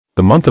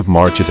The month of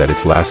March is at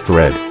its last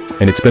thread,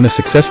 and it's been a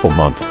successful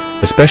month,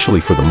 especially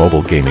for the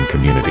mobile gaming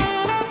community.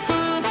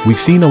 We've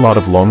seen a lot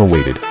of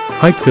long-awaited,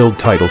 hype-filled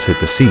titles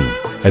hit the scene,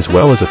 as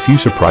well as a few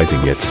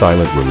surprising yet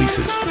silent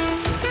releases.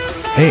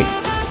 Hey!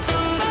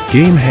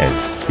 Game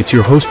heads, it's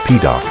your host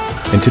P-Doc,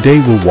 and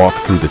today we'll walk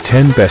through the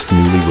 10 best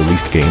newly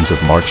released games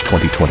of March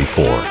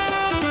 2024.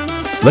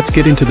 Let's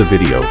get into the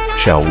video,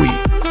 shall we?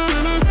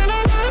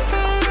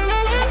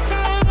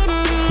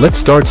 Let's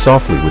start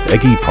softly with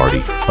EGGY PARTY,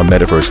 a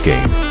metaverse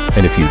game,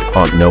 and if you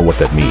don't know what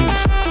that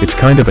means, it's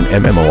kind of an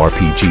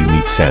MMORPG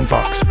meets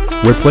sandbox,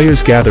 where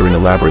players gather in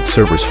elaborate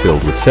servers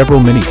filled with several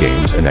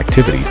mini-games and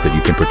activities that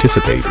you can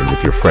participate in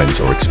with your friends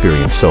or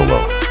experience solo.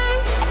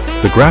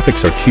 The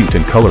graphics are cute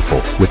and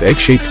colorful, with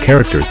egg-shaped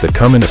characters that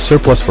come in a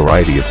surplus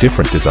variety of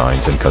different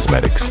designs and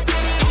cosmetics.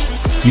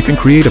 You can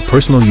create a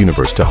personal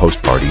universe to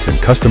host parties and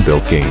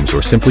custom-built games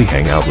or simply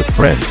hang out with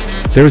friends.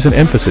 There is an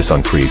emphasis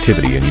on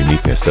creativity and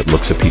uniqueness that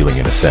looks appealing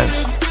in a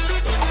sense.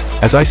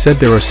 As I said,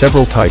 there are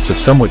several types of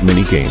somewhat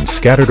mini-games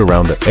scattered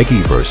around the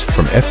EGGYverse,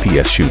 from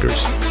FPS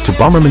shooters to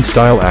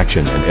Bomberman-style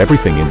action and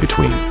everything in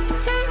between.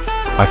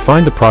 I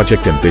find the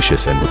project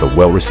ambitious, and with a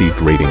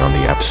well-received rating on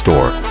the App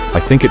Store, I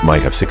think it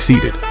might have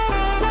succeeded.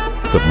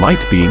 The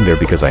might being there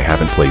because I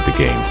haven't played the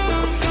game.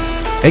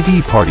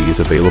 EGGY PARTY is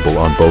available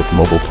on both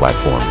mobile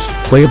platforms,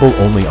 playable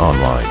only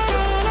online.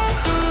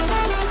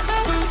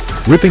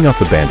 Ripping off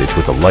the bandage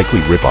with a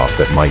likely rip-off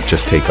that might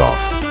just take off.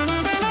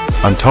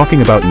 I'm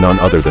talking about none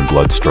other than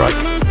Bloodstrike.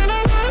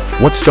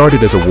 What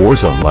started as a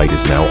Warzone light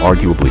is now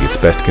arguably its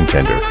best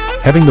contender,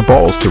 having the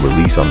balls to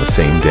release on the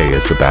same day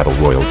as the Battle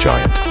Royale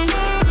giant.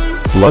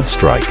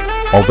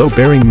 Bloodstrike, although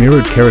bearing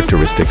mirrored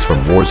characteristics from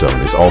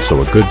Warzone, is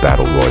also a good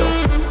Battle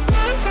Royale.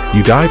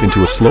 You dive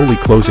into a slowly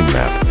closing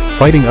map,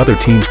 fighting other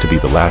teams to be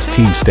the last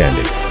team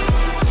standing.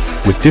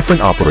 With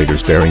different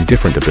operators bearing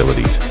different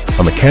abilities,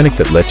 a mechanic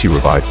that lets you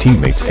revive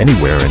teammates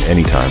anywhere and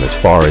anytime as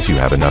far as you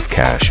have enough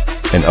cash,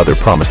 and other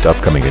promised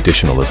upcoming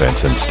additional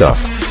events and stuff.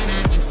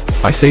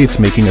 I say it's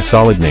making a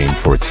solid name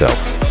for itself.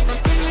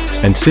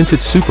 And since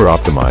it's super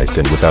optimized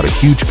and without a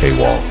huge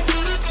paywall,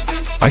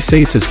 I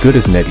say it's as good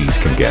as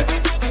NetEase can get.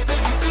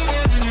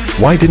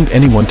 Why didn't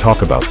anyone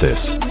talk about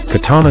this?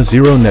 Katana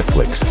Zero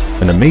Netflix,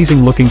 an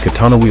amazing-looking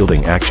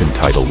katana-wielding action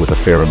title with a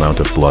fair amount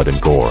of blood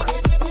and gore.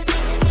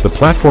 The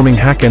platforming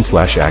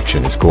hack-and-slash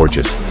action is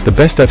gorgeous, the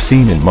best I've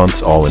seen in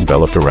months, all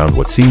enveloped around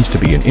what seems to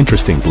be an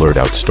interesting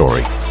blurred-out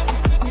story.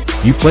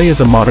 You play as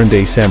a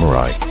modern-day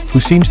samurai, who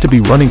seems to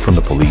be running from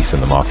the police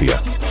and the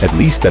mafia. At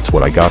least that's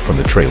what I got from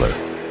the trailer.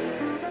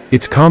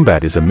 Its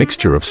combat is a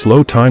mixture of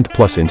slow-timed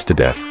plus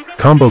insta-death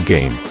combo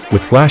game,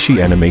 with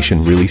flashy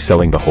animation really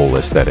selling the whole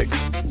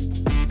aesthetics.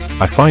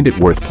 I find it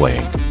worth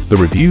playing. The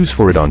reviews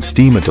for it on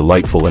Steam are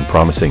delightful and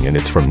promising, and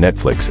it's from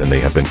Netflix and they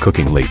have been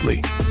cooking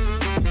lately.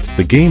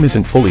 The game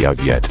isn't fully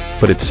out yet,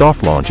 but its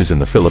soft launch is in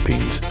the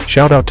Philippines.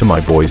 Shout out to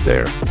my boys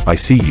there. I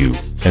see you,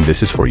 and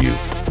this is for you.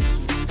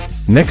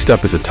 Next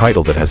up is a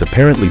title that has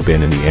apparently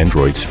been in the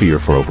Android sphere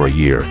for over a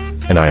year,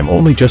 and I am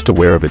only just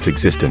aware of its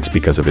existence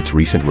because of its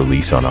recent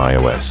release on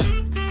iOS.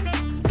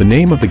 The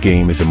name of the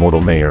game is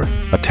IMMORTAL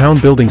MAYOR, a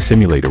town-building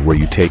simulator where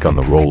you take on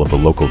the role of a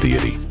local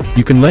deity.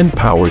 You can lend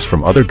powers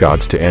from other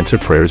gods to answer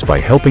prayers by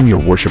helping your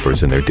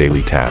worshippers in their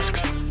daily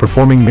tasks,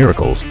 performing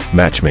miracles,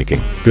 matchmaking,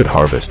 good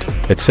harvest,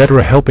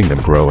 etc., helping them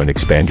grow and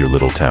expand your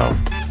little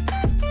town.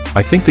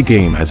 I think the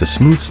game has a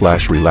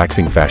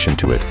smooth/relaxing fashion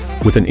to it,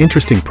 with an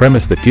interesting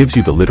premise that gives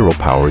you the literal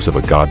powers of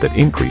a god that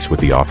increase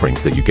with the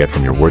offerings that you get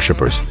from your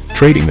worshippers,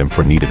 trading them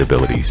for needed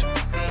abilities.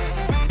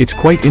 It's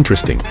quite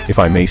interesting, if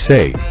I may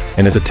say,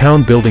 and as a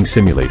town-building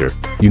simulator,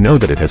 you know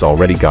that it has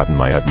already gotten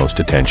my utmost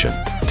attention.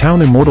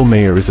 Town IMMORTAL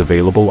MAYOR is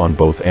available on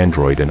both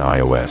Android and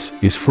iOS,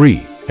 is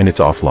free, and it's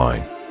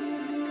offline.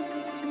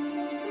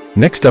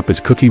 Next up is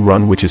Cookie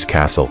Run Witch's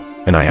Castle,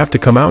 and I have to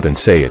come out and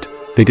say it,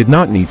 they did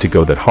not need to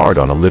go that hard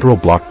on a literal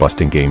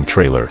blockbusting game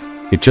trailer.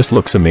 It just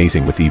looks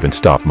amazing with even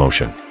stop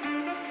motion.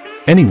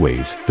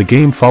 Anyways, the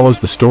game follows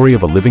the story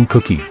of a living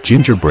cookie,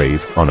 Ginger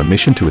Brave, on a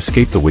mission to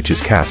escape the witch's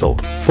castle,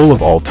 full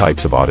of all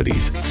types of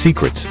oddities,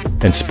 secrets,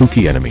 and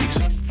spooky enemies.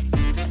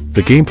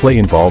 The gameplay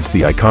involves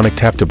the iconic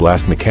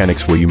tap-to-blast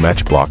mechanics where you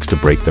match blocks to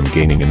break them,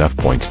 gaining enough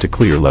points to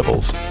clear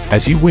levels.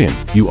 As you win,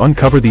 you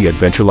uncover the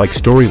adventure-like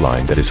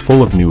storyline that is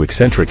full of new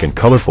eccentric and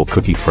colorful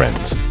cookie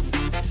friends.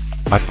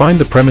 I find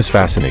the premise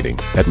fascinating,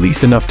 at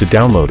least enough to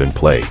download and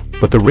play,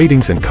 but the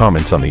ratings and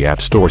comments on the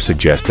App Store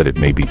suggest that it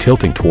may be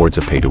tilting towards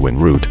a pay-to-win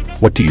route.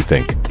 What do you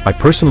think? I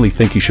personally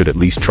think you should at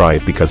least try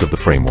it because of the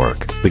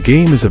framework. The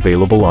game is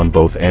available on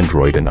both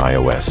Android and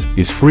iOS,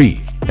 is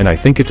free, and I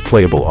think it's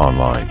playable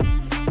online.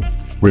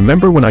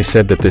 Remember when I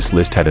said that this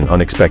list had an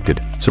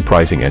unexpected,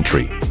 surprising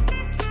entry?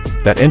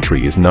 That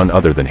entry is none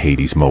other than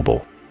Hades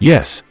Mobile.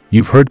 Yes,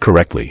 you've heard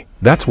correctly.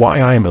 That's why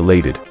I am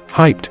elated,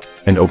 hyped,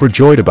 and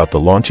overjoyed about the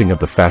launching of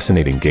the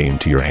fascinating game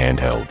to your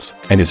handhelds,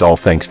 and is all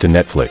thanks to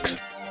Netflix.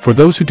 For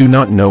those who do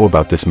not know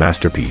about this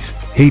masterpiece,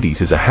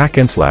 Hades is a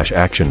hack-and-slash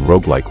action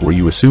roguelike where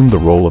you assume the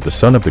role of the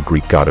son of the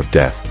Greek god of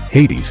death,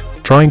 Hades,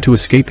 trying to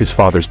escape his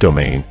father's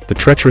domain, the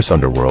treacherous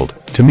underworld,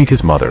 to meet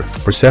his mother,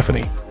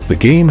 Persephone, The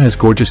game has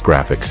gorgeous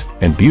graphics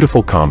and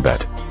beautiful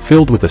combat,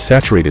 filled with a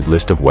saturated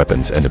list of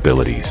weapons and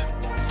abilities.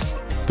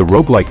 The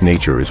roguelike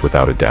nature is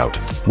without a doubt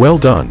well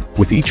done,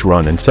 with each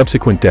run and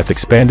subsequent death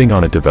expanding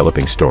on a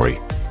developing story.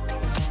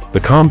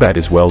 The combat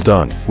is well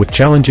done, with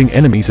challenging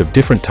enemies of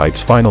different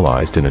types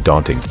finalized in a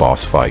daunting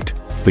boss fight.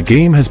 The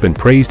game has been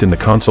praised in the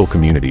console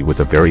community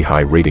with a very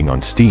high rating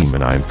on Steam,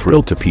 and I am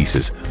thrilled to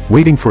pieces,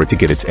 waiting for it to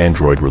get its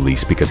Android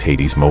release because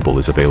Hades Mobile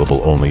is available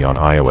only on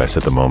iOS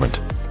at the moment.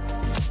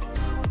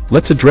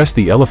 Let's address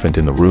the elephant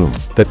in the room,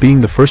 that being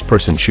the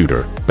first-person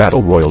shooter,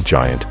 Battle Royale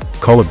giant,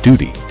 Call of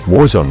Duty,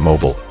 Warzone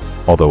Mobile.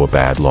 Although a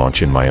bad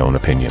launch in my own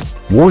opinion,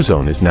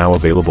 Warzone is now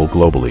available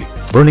globally,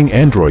 burning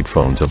Android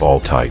phones of all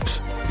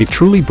types. It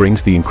truly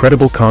brings the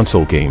incredible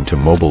console game to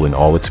mobile in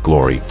all its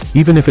glory,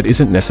 even if it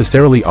isn't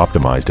necessarily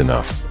optimized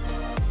enough.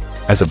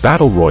 As a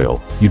Battle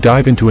Royale, you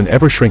dive into an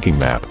ever-shrinking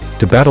map,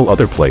 to battle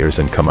other players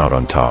and come out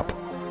on top.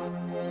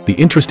 The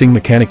interesting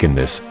mechanic in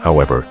this,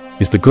 however,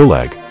 is the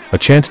Gulag, a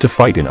chance to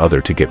fight in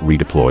other to get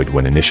redeployed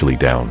when initially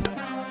downed.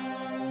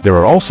 There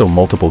are also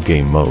multiple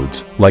game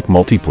modes, like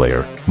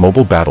multiplayer,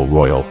 mobile battle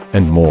royale,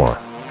 and more.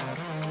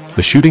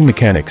 The shooting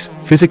mechanics,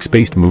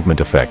 physics-based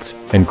movement effects,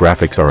 and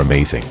graphics are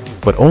amazing,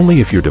 but only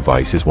if your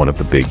device is one of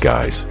the big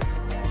guys.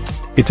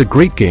 It's a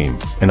great game,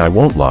 and I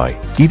won't lie,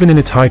 even in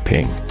its high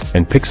ping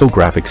and pixel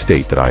graphic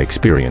state that I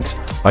experience,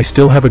 I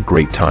still have a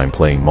great time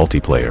playing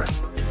multiplayer.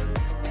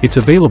 It's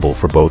available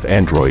for both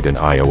Android and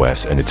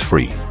iOS, and it's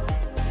free.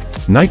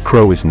 Night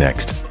Crow is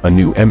next, a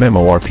new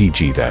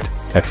MMORPG that,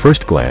 at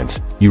first glance,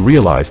 you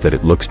realize that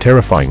it looks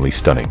terrifyingly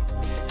stunning.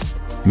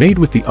 Made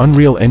with the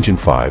Unreal Engine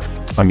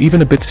 5, I'm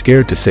even a bit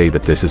scared to say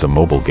that this is a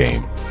mobile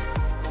game.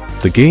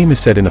 The game is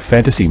set in a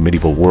fantasy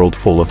medieval world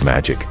full of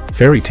magic,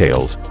 fairy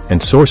tales,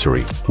 and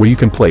sorcery, where you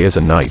can play as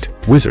a knight,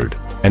 wizard,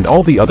 and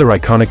all the other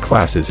iconic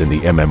classes in the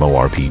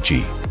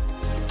MMORPG.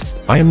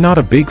 I am not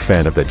a big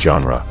fan of that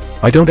genre.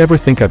 I don't ever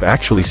think I've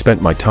actually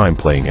spent my time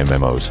playing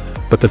MMOs,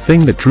 but the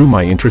thing that drew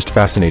my interest,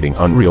 fascinating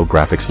Unreal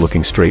graphics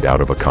looking straight out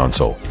of a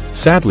console.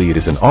 Sadly, it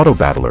is an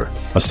auto-battler,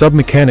 a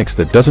sub-mechanics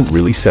that doesn't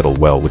really settle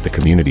well with the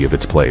community of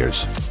its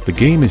players. The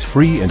game is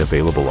free and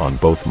available on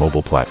both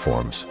mobile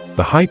platforms.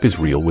 The hype is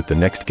real with the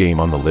next game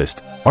on the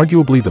list,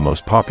 arguably the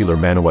most popular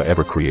manhwa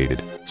ever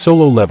created.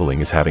 Solo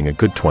Leveling is having a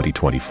good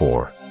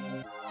 2024.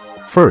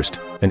 First,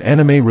 an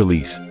anime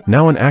release,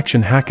 now an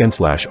action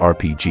hack-and-slash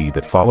RPG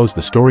that follows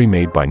the story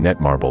made by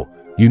Netmarble.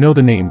 You know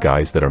the name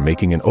guys that are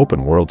making an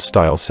open-world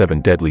style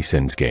 7 Deadly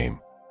Sins game.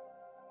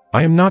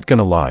 I am not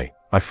gonna lie,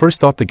 I first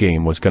thought the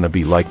game was gonna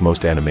be like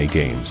most anime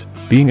games,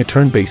 being a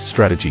turn-based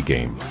strategy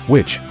game,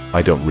 which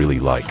I don't really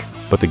like.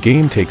 But the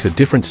game takes a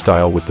different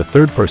style with the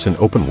third-person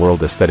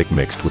open-world aesthetic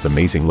mixed with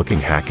amazing-looking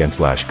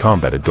hack-and-slash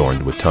combat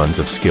adorned with tons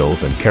of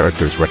skills and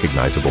characters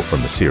recognizable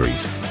from the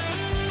series.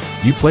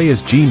 You play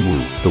as Jin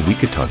Woo, the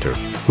weakest hunter,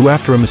 who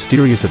after a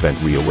mysterious event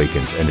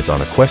reawakens and is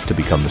on a quest to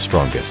become the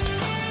strongest.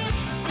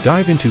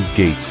 Dive into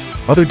Gates,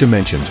 other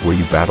dimensions where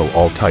you battle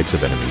all types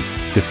of enemies,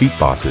 defeat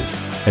bosses,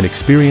 and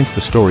experience the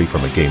story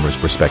from a gamer's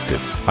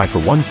perspective. I for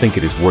one think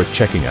it is worth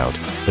checking out,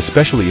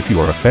 especially if you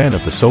are a fan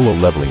of the Solo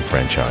Leveling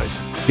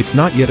franchise. It's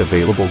not yet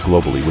available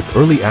globally, with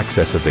early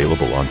access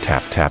available on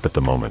TapTap at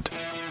the moment.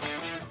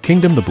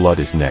 Kingdom the Blood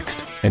is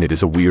next, and it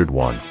is a weird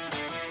one.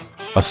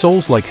 A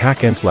Souls-like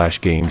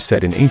hack-and-slash game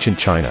set in ancient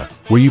China,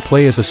 where you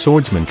play as a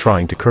swordsman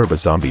trying to curb a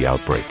zombie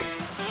outbreak.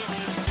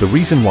 The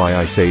reason why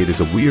I say it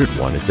is a weird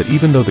one is that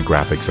even though the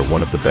graphics are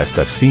one of the best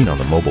I've seen on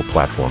the mobile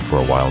platform for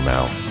a while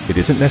now, it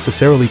isn't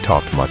necessarily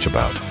talked much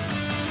about.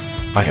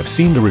 I have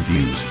seen the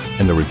reviews,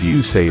 and the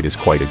reviews say it is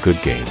quite a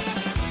good game.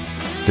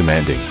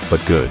 Demanding,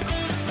 but good.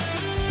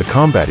 The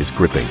combat is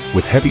gripping,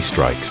 with heavy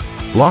strikes,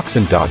 blocks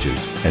and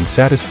dodges, and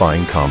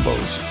satisfying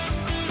combos.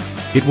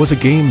 It was a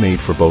game made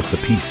for both the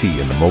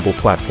PC and the mobile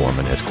platform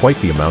and has quite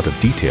the amount of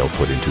detail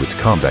put into its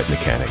combat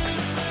mechanics.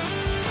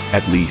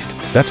 At least,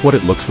 that's what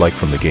it looks like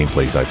from the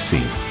gameplays I've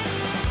seen.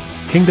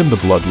 Kingdom the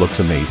Blood looks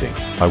amazing,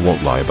 I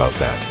won't lie about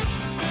that.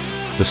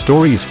 The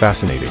story is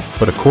fascinating,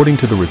 but according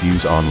to the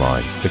reviews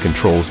online, the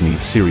controls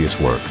need serious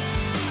work.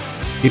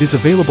 It is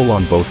available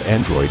on both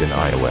Android and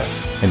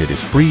iOS, and it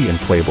is free and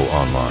playable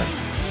online.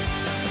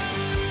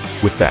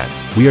 With that,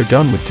 we are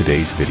done with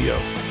today's video.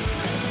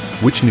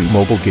 Which new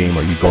mobile game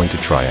are you going to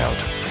try out?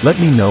 Let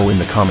me know in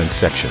the comments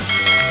section.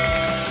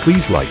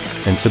 Please like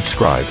and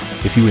subscribe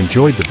if you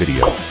enjoyed the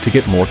video to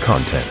get more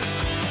content.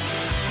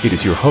 It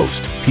is your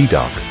host,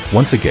 P-Doc,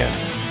 once again.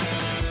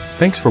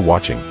 Thanks for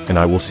watching, and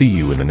I will see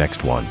you in the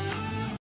next one.